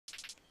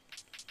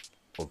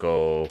We'll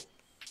go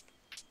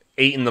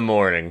 8 in the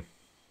morning.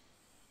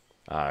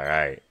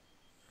 Alright.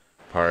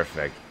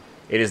 Perfect.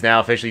 It is now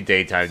officially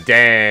daytime.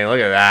 Dang, look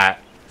at that.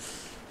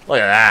 Look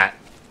at that.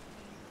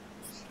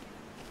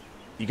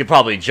 You could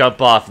probably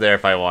jump off there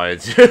if I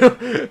wanted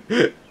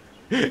to.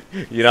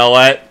 You know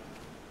what?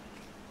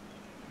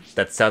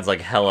 That sounds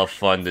like hella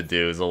fun to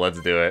do, so let's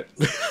do it.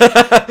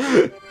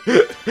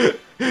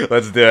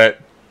 Let's do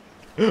it.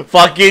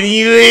 Fucking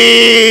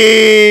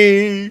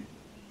you!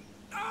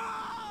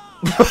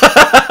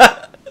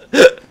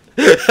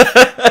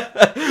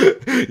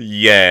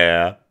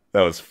 Yeah,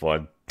 that was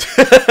fun.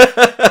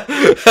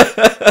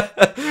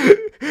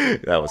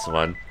 That was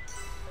fun.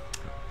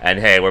 And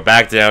hey, we're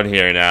back down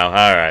here now.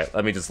 Alright,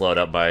 let me just load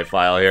up my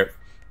file here.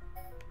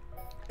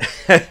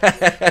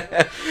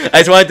 I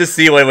just wanted to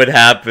see what would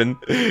happen.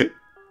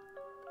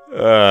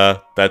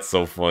 That's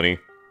so funny.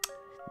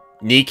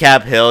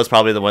 Kneecap Hill is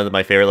probably one of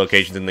my favorite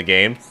locations in the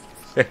game.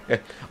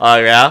 Oh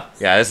yeah?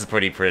 Yeah, this is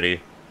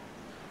pretty.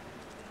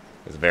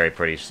 It's a very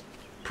pretty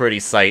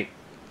sight.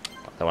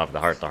 I don't have the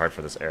heart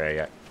for this area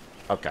yet.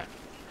 Okay.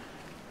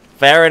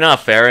 Fair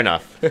enough. I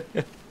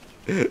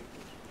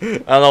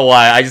don't know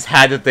why, I just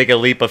had to take a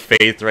leap of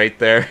faith right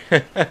there.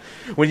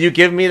 When you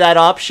give me that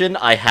option,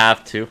 I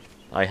have to.